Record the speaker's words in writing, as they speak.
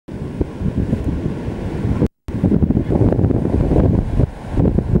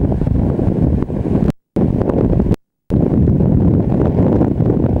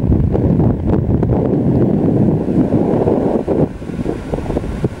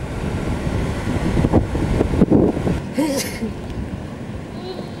You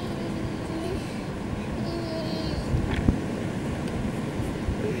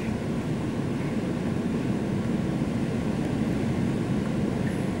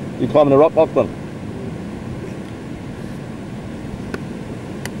climbing the rock, Lachlan?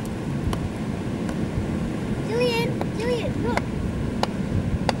 Julian, look.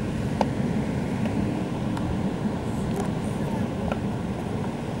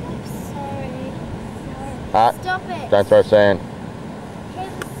 I'm sorry. Ah, Stop it. don't throw sand.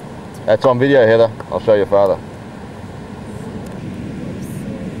 That's on video, Heather. I'll show your father.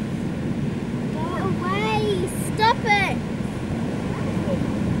 Go away. Stop it.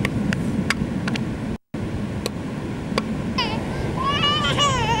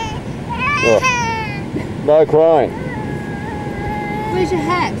 Oh. No crying. Where's your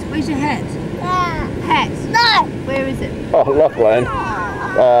hat? Where's your hat? Hat? No. Where is it? Oh, Lachlan.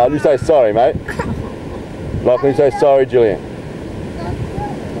 You say sorry, mate. Lachlan, you say sorry, Julian.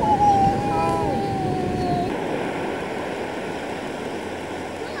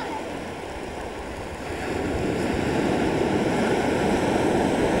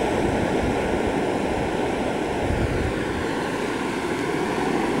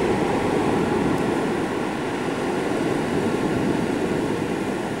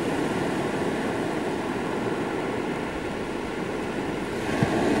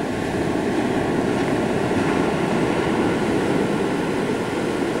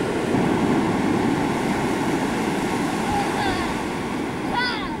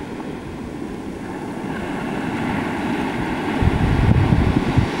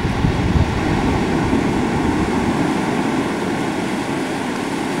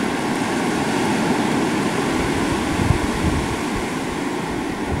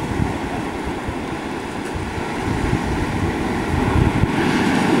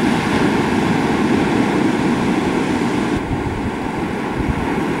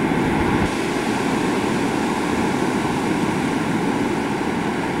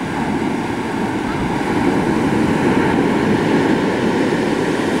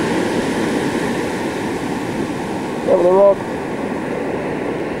 Over the rock.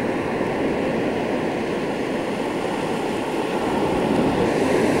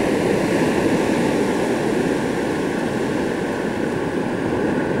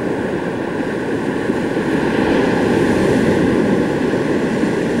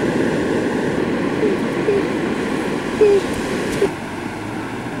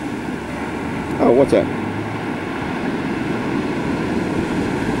 Oh, what's that?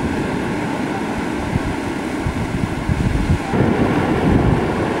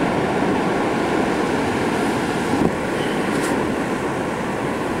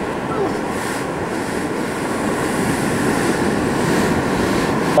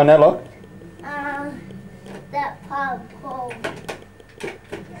 On that lock? That purple.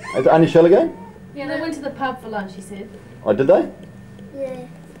 Is it Annie Shell again? Yeah, they went to the pub for lunch, he said. Oh, did they? Yeah.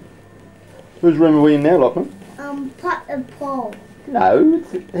 Whose room are we in now, Lachlan? Purple. No,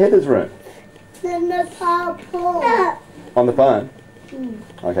 it's Heather's room. Then the purple. On the phone?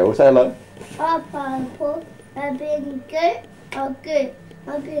 Okay, we'll say hello. Purple. I've been good. Oh, good.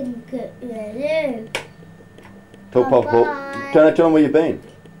 I've been good with you. Talk pop. Bye-bye. Tell them where you've been.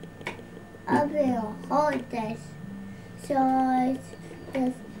 I've been on holidays. So,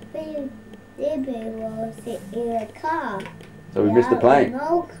 just baby was in the car. So we missed the plane.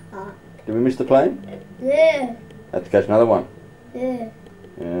 No car. Did we miss the plane? Yeah. Have to catch another one. Yeah.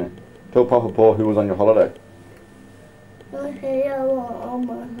 Yeah. Tell Papa Paul who was on your holiday. I'm here on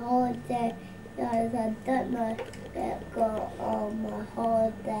my holiday. Guys, I don't know that go on my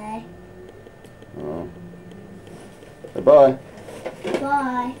holiday. Oh. Bye.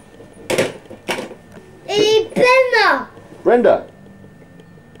 Bye. It's Brenda. Brenda.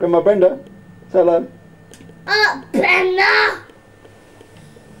 Grandma Brenda. Say hello. Brenda.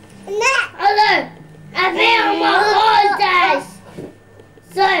 Hello. I've been on my holidays.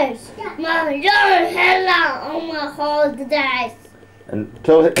 So, my young hello on my holidays. And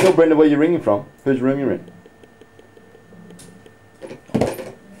tell Brenda where you're ringing from. Whose room you're in.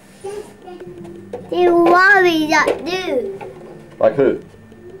 You worry that dude. Like who?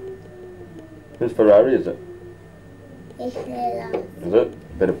 Whose Ferrari is it? It's hello. Is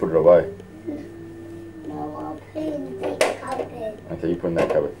it? Better put it away. No, I'll put in the cupboard. Okay, you put in that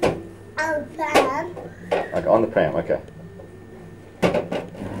cupboard. I'm fine. Okay, on the pram, okay.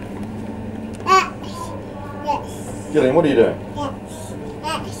 Yes. Gillian, what are you doing? Yes.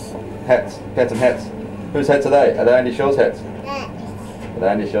 Yes. Hats. Hats and hats. Whose hats are they? Are they Andy Shell's hats? Yes. Are they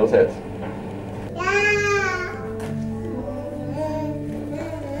Andy Shell's hats? Yeah.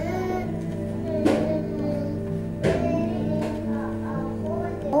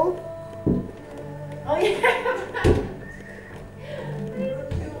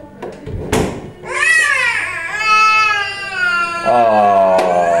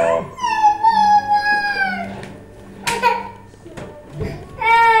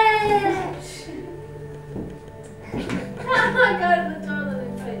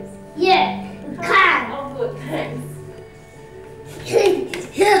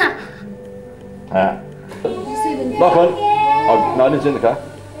 Lachlan. Oh, no, I didn't sit in the car.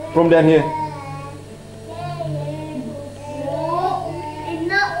 From down here. It's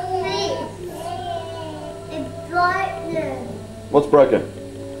not me. It's broken. What's broken?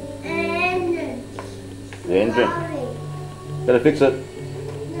 And The engine. Better fix it.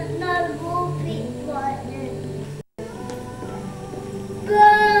 no, it won't be broken.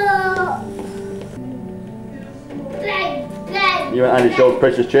 Bang, bang. You and Auntie Cheryl's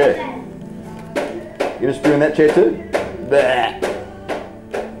precious chair. You gonna spew in that chair too? Bah.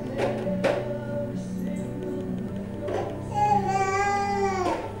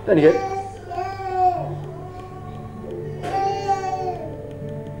 Down you get.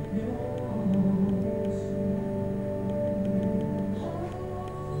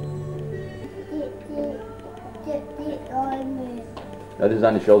 That is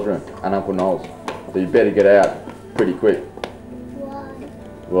Auntie Cheryl's room and Uncle Noel's. So you better get out pretty quick. Why?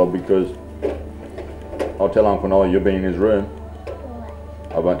 Well, because I'll tell Uncle Noel you'll be in his room.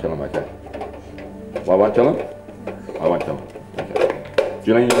 I won't tell him, okay? Well, I won't tell him? I won't tell him. Okay.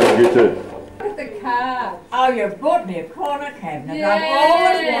 Julian, you need you too. Look at the car. Oh, you've bought me a corner cabinet. Yeah. I've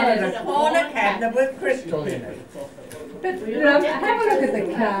always wanted a corner cabinet with crystal in it. But have a look at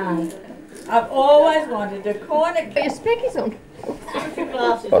the car. I've always wanted a corner Put your speckies on.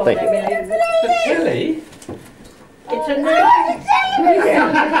 glasses Oh, on thank you. Emily. Really? It's a new...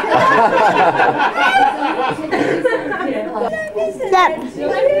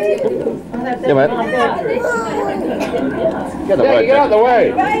 Yeah, mate. Get the way, get out the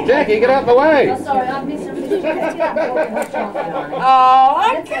way. Jackie, get out the way. Sorry, I missed it. Oh,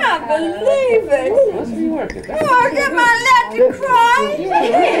 I can't believe it. Oh, am I allowed to cry?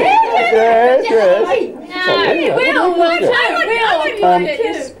 Yes, yes. We all want to. We all want to.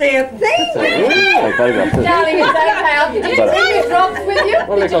 Kiss their feet. Darling, it's okay. I'll take these drops with you.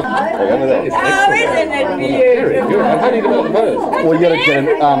 Well, let's go. Take over there. Oh, isn't it Very beautiful? good. How do you develop the photos? Well, you gotta get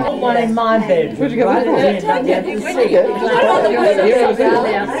an, One in my bedroom. Where'd you get that from? Outside,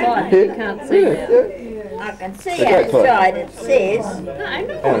 you can't see that. I can see outside it says. And two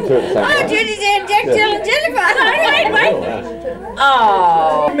at the same Oh, time. Judy's and Jack, Jill and Jennifer. Wait.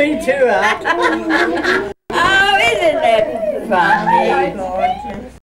 Oh, me too, huh? Oh, isn't that funny?